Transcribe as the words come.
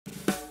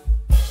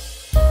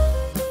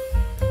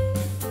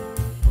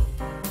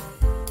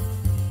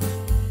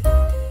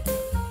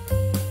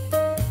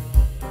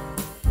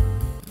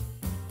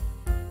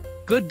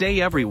Good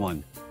day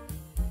everyone.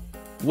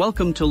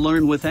 Welcome to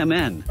Learn with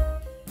MN.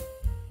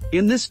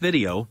 In this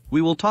video,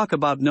 we will talk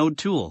about Node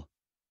tool.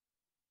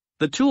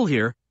 The tool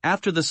here,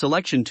 after the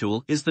selection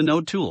tool, is the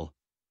Node tool.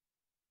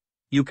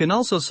 You can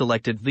also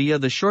select it via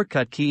the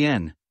shortcut key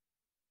N.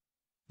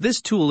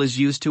 This tool is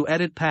used to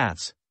edit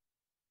paths.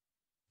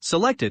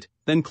 Select it,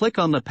 then click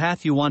on the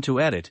path you want to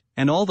edit,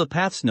 and all the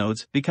paths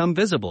nodes become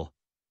visible.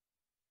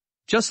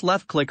 Just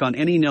left-click on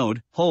any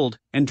node, hold,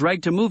 and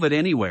drag to move it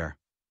anywhere.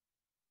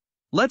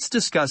 Let's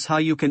discuss how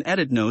you can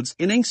edit nodes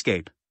in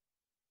Inkscape.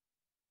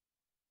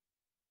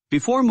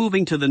 Before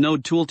moving to the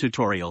Node tool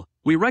tutorial,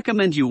 we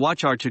recommend you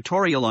watch our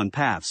tutorial on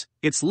paths.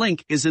 Its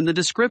link is in the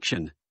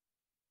description.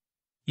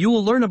 You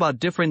will learn about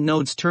different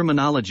nodes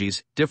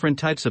terminologies, different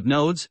types of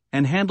nodes,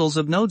 and handles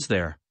of nodes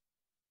there.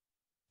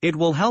 It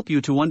will help you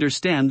to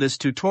understand this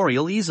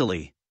tutorial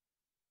easily.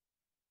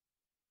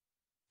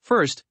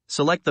 First,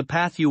 select the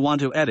path you want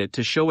to edit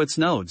to show its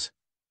nodes.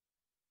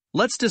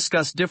 Let's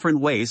discuss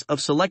different ways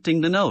of selecting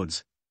the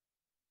nodes.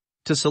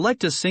 To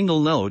select a single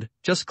node,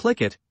 just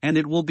click it, and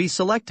it will be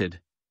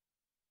selected.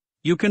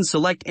 You can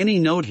select any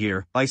node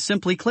here by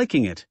simply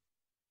clicking it.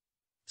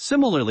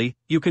 Similarly,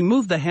 you can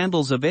move the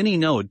handles of any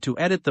node to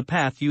edit the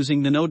path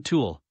using the Node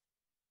tool.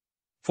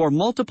 For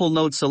multiple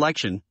node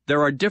selection,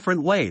 there are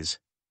different ways.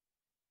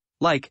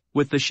 Like,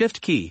 with the Shift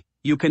key,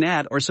 you can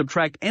add or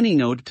subtract any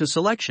node to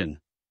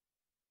selection.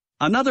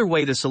 Another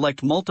way to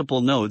select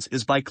multiple nodes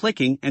is by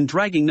clicking and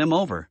dragging them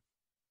over.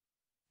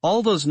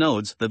 All those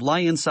nodes that lie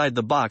inside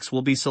the box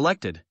will be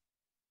selected.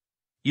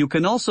 You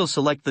can also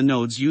select the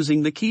nodes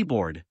using the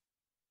keyboard.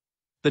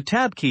 The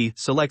Tab key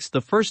selects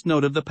the first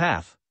node of the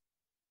path.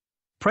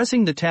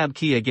 Pressing the Tab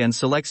key again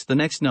selects the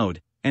next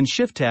node, and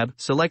Shift Tab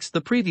selects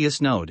the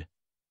previous node.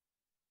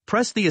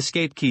 Press the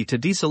Escape key to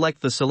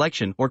deselect the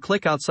selection or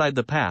click outside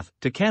the path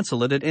to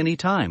cancel it at any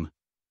time.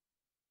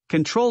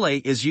 Ctrl-A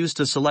is used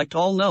to select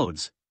all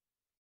nodes.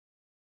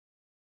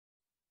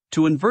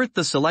 To invert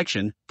the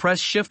selection,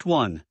 press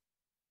Shift-1.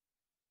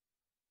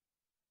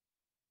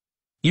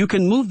 You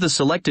can move the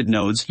selected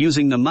nodes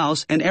using the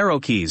mouse and arrow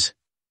keys.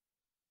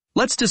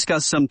 Let's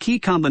discuss some key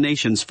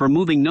combinations for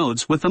moving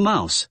nodes with the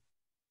mouse.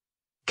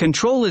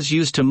 Ctrl is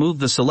used to move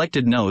the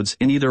selected nodes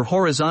in either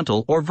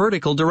horizontal or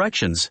vertical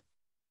directions.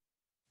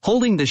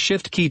 Holding the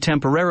Shift key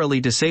temporarily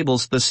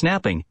disables the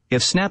snapping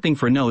if snapping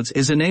for nodes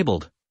is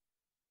enabled.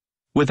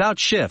 Without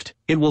Shift,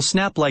 it will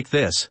snap like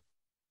this.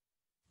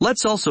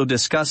 Let's also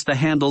discuss the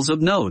handles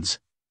of nodes.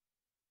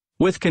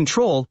 With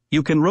Ctrl,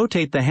 you can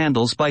rotate the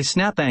handles by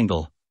snap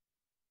angle.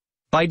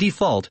 By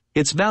default,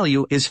 its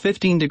value is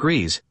 15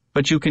 degrees,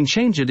 but you can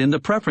change it in the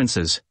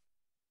preferences.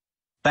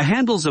 The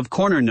handles of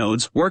corner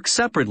nodes work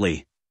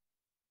separately.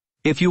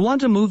 If you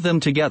want to move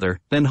them together,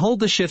 then hold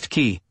the Shift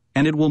key,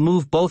 and it will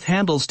move both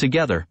handles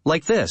together,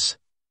 like this.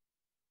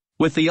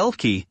 With the Alt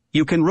key,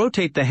 you can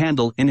rotate the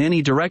handle in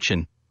any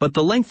direction, but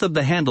the length of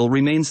the handle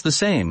remains the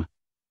same.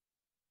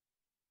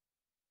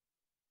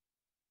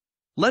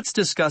 Let's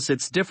discuss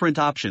its different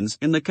options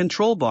in the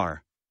control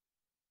bar.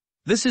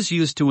 This is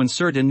used to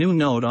insert a new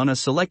node on a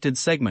selected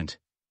segment.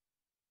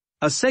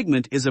 A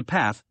segment is a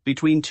path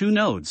between two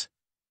nodes.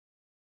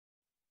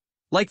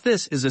 Like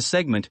this is a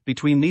segment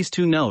between these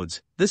two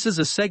nodes, this is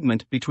a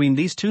segment between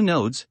these two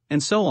nodes,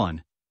 and so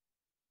on.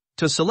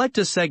 To select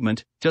a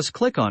segment, just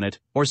click on it,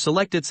 or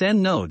select its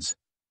end nodes.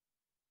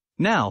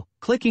 Now,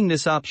 clicking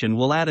this option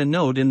will add a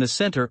node in the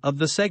center of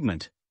the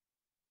segment.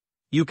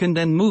 You can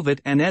then move it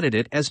and edit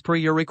it as per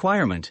your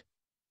requirement.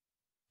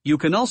 You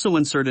can also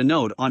insert a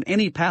node on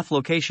any path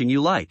location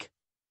you like.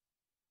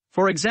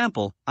 For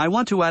example, I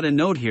want to add a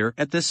node here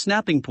at this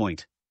snapping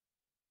point.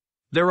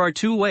 There are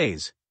two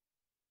ways.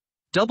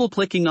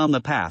 Double-clicking on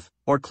the path,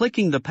 or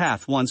clicking the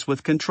path once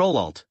with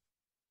Ctrl-Alt.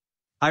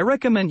 I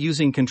recommend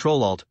using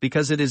Ctrl-Alt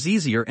because it is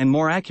easier and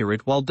more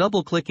accurate, while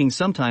double-clicking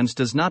sometimes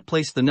does not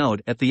place the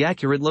node at the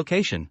accurate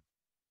location.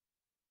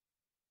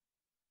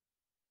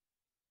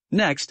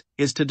 Next,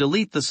 is to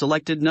delete the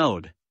selected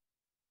node.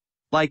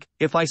 Like,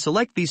 if I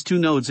select these two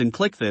nodes and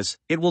click this,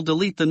 it will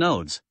delete the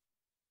nodes.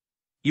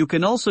 You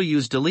can also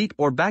use Delete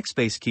or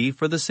Backspace key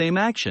for the same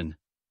action.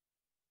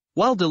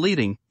 While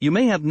deleting, you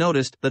may have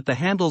noticed that the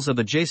handles of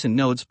adjacent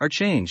nodes are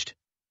changed.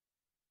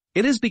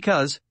 It is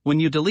because, when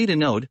you delete a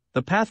node,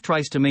 the path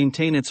tries to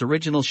maintain its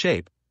original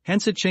shape,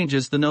 hence it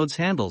changes the node's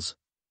handles.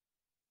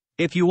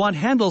 If you want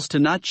handles to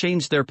not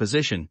change their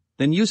position,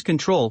 then use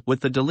Ctrl with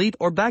the Delete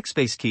or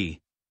Backspace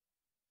key.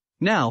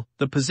 Now,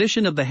 the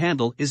position of the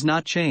handle is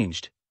not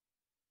changed.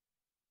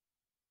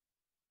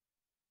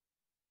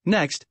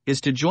 Next,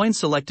 is to join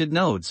selected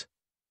nodes.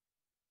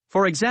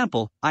 For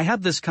example, I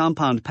have this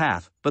compound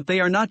path, but they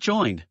are not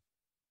joined.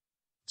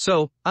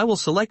 So, I will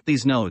select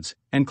these nodes,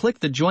 and click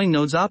the Join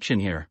Nodes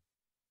option here.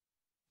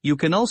 You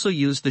can also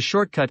use the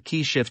shortcut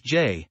key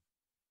Shift-J.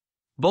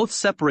 Both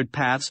separate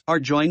paths are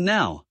joined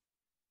now.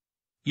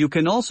 You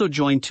can also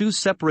join two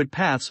separate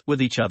paths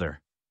with each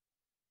other.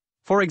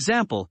 For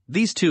example,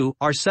 these two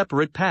are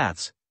separate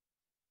paths.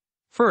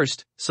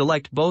 First,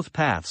 select both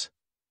paths.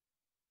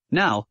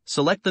 Now,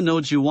 select the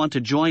nodes you want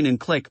to join and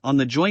click on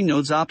the Join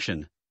Nodes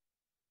option.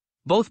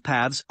 Both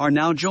paths are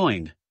now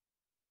joined.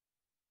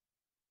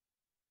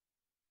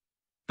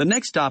 The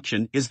next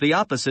option is the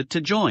opposite to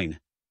join.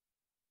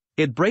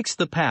 It breaks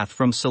the path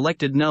from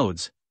selected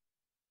nodes.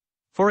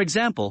 For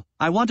example,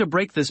 I want to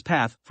break this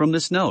path from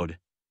this node.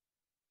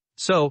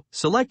 So,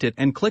 select it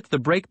and click the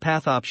Break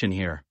Path option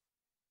here.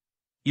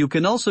 You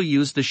can also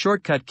use the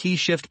shortcut key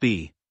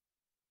Shift-B.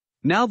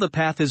 Now the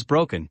path is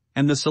broken,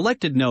 and the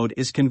selected node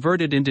is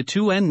converted into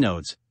two end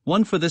nodes,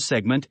 one for this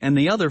segment and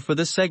the other for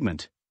this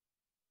segment.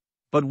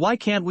 But why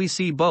can't we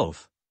see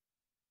both?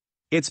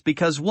 It's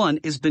because one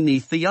is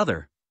beneath the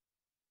other.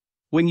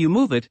 When you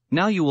move it,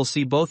 now you will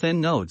see both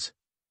end nodes.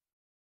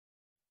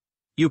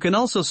 You can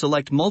also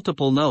select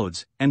multiple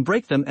nodes and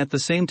break them at the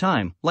same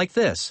time, like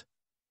this.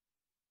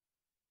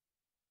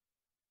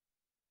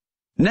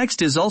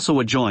 Next is also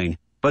a join,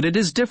 but it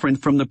is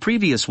different from the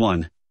previous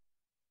one.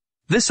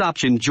 This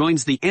option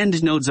joins the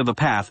end nodes of a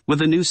path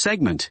with a new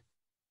segment.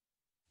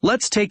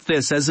 Let's take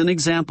this as an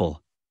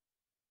example.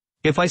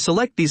 If I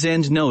select these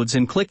end nodes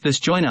and click this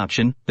join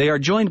option, they are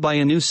joined by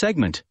a new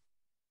segment.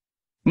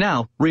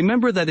 Now,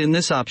 remember that in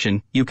this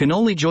option, you can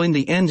only join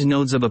the end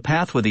nodes of a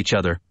path with each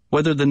other,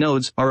 whether the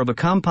nodes are of a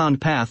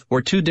compound path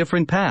or two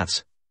different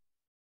paths.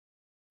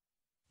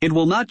 It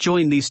will not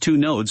join these two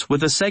nodes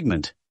with a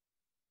segment.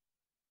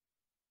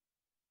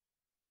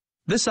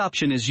 This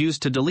option is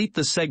used to delete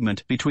the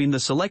segment between the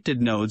selected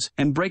nodes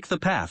and break the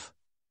path.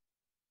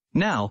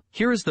 Now,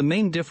 here is the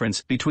main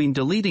difference between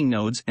deleting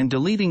nodes and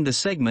deleting the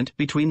segment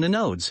between the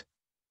nodes.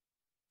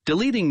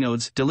 Deleting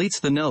nodes deletes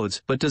the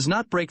nodes but does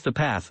not break the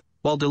path,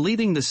 while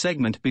deleting the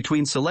segment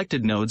between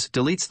selected nodes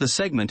deletes the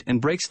segment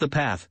and breaks the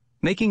path,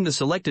 making the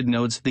selected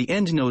nodes the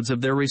end nodes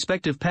of their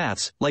respective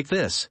paths, like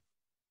this.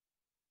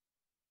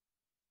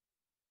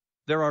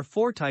 There are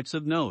 4 types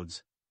of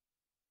nodes.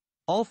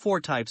 All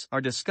 4 types are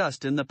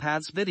discussed in the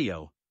Paths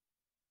video.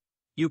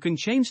 You can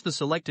change the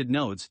selected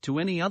nodes to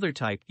any other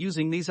type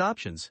using these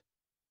options.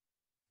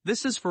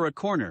 This is for a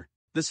corner,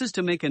 this is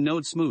to make a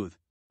node smooth,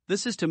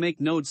 this is to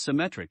make nodes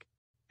symmetric,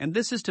 and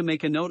this is to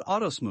make a node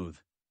auto-smooth.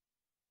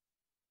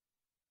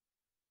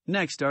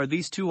 Next are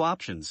these 2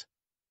 options.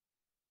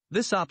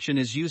 This option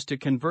is used to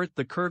convert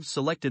the curved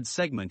selected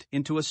segment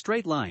into a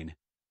straight line.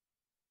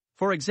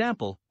 For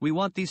example, we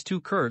want these 2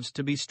 curves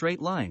to be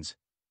straight lines.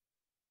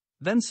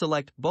 Then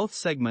select both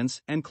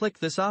segments and click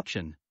this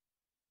option.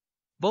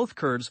 Both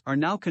curves are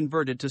now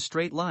converted to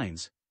straight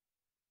lines.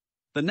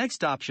 The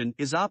next option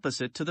is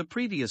opposite to the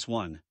previous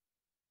one.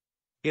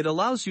 It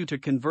allows you to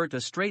convert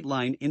a straight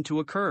line into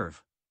a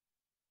curve.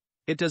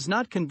 It does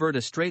not convert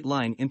a straight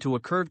line into a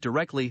curve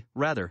directly,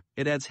 rather,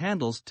 it adds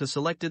handles to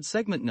selected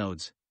segment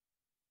nodes.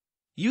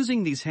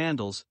 Using these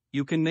handles,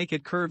 you can make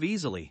it curve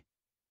easily.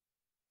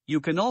 You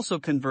can also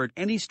convert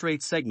any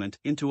straight segment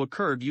into a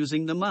curve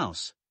using the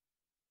mouse.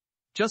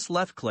 Just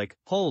left-click,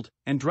 hold,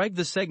 and drag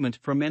the segment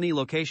from any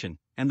location,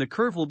 and the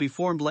curve will be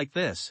formed like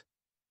this.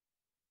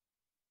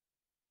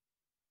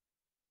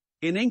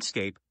 In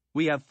Inkscape,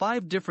 we have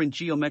 5 different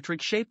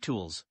geometric shape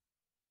tools.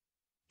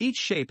 Each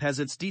shape has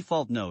its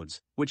default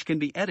nodes, which can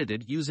be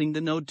edited using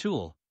the Node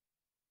tool.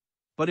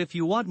 But if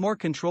you want more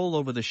control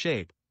over the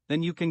shape,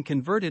 then you can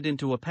convert it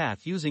into a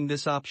path using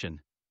this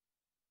option.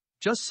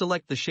 Just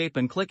select the shape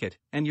and click it,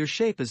 and your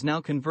shape is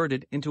now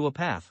converted into a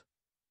path.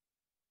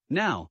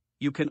 Now,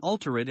 you can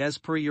alter it as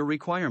per your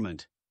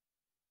requirement.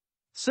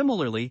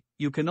 Similarly,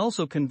 you can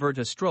also convert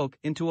a stroke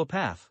into a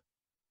path.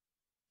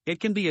 It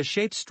can be a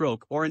shaped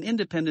stroke or an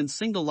independent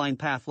single-line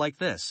path like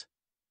this.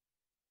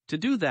 To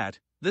do that,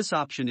 this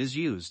option is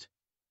used.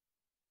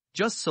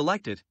 Just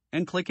select it,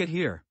 and click it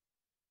here.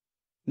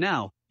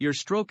 Now, your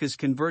stroke is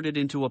converted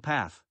into a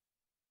path.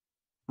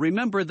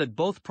 Remember that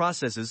both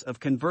processes of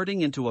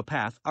converting into a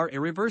path are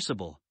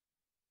irreversible.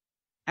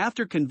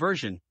 After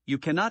conversion, you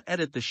cannot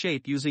edit the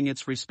shape using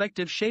its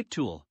respective shape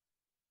tool.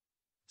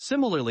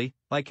 Similarly,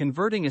 by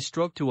converting a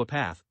stroke to a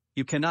path,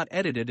 you cannot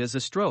edit it as a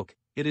stroke,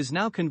 it is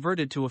now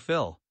converted to a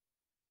fill.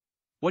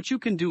 What you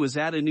can do is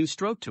add a new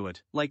stroke to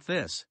it, like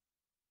this.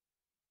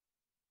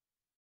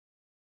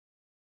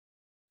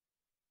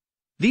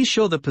 These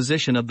show the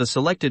position of the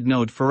selected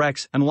node for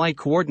X and Y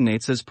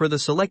coordinates as per the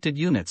selected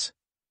units.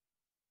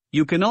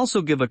 You can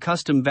also give a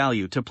custom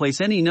value to place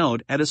any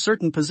node at a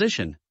certain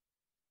position.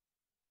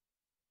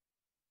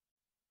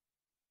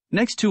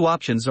 Next 2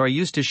 options are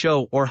used to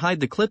show or hide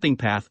the clipping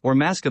path or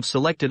mask of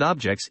selected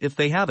objects if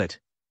they have it.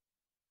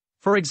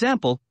 For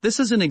example, this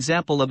is an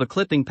example of a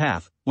clipping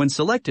path. When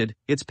selected,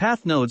 its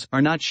path nodes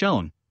are not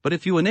shown, but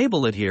if you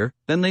enable it here,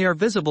 then they are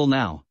visible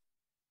now.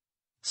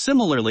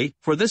 Similarly,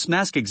 for this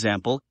mask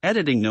example,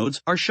 editing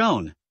nodes are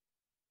shown.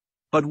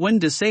 But when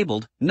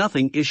disabled,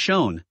 nothing is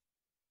shown.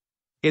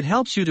 It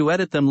helps you to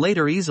edit them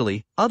later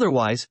easily,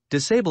 otherwise,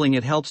 disabling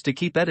it helps to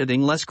keep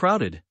editing less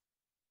crowded.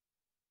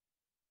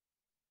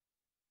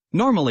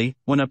 Normally,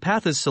 when a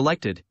path is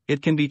selected,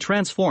 it can be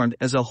transformed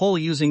as a whole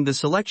using the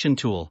selection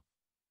tool.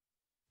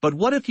 But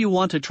what if you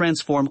want to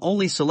transform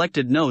only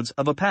selected nodes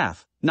of a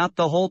path, not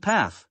the whole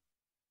path?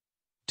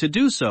 To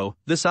do so,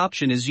 this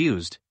option is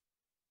used.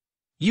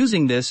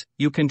 Using this,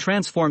 you can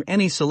transform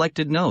any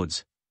selected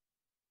nodes.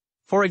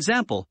 For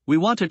example, we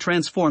want to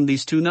transform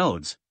these two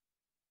nodes.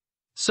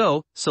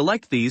 So,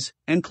 select these,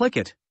 and click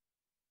it.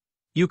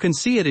 You can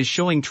see it is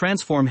showing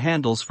transform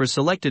handles for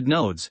selected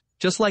nodes,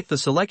 just like the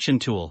selection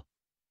tool.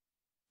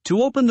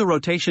 To open the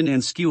rotation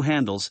and skew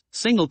handles,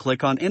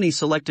 single-click on any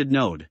selected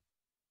node.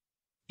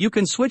 You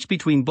can switch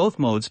between both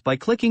modes by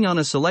clicking on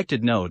a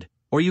selected node,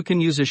 or you can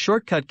use a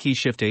shortcut key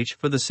Shift-H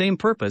for the same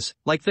purpose,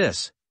 like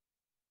this.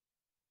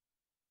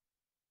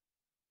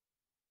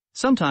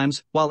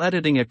 Sometimes, while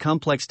editing a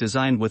complex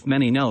design with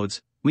many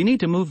nodes, we need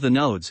to move the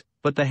nodes,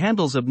 but the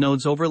handles of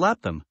nodes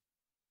overlap them.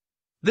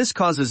 This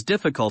causes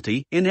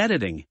difficulty in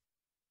editing.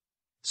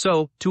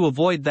 So, to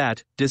avoid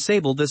that,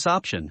 disable this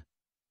option.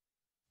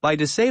 By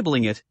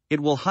disabling it,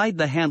 it will hide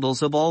the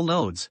handles of all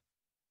nodes.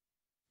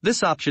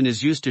 This option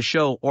is used to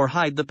show or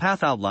hide the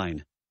path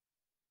outline.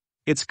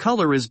 Its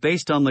color is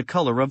based on the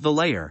color of the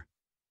layer.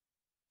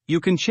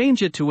 You can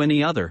change it to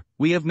any other.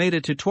 We have made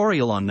a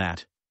tutorial on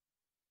that.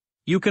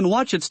 You can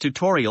watch its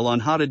tutorial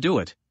on how to do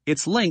it.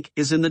 Its link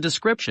is in the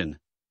description.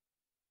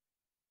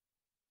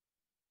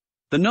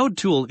 The node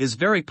tool is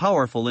very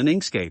powerful in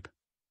Inkscape.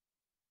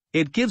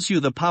 It gives you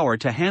the power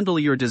to handle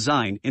your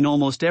design in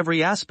almost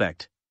every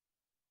aspect.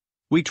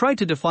 We tried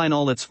to define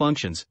all its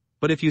functions,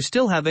 but if you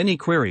still have any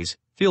queries,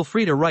 feel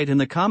free to write in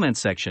the comment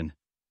section.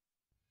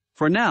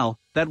 For now,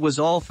 that was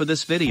all for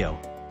this video.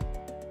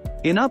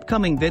 In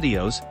upcoming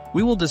videos,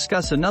 we will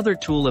discuss another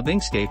tool of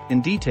Inkscape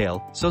in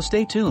detail, so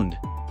stay tuned.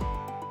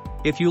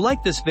 If you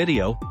like this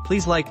video,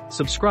 please like,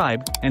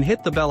 subscribe, and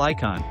hit the bell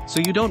icon so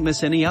you don't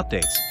miss any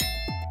updates.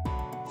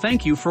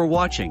 Thank you for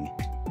watching.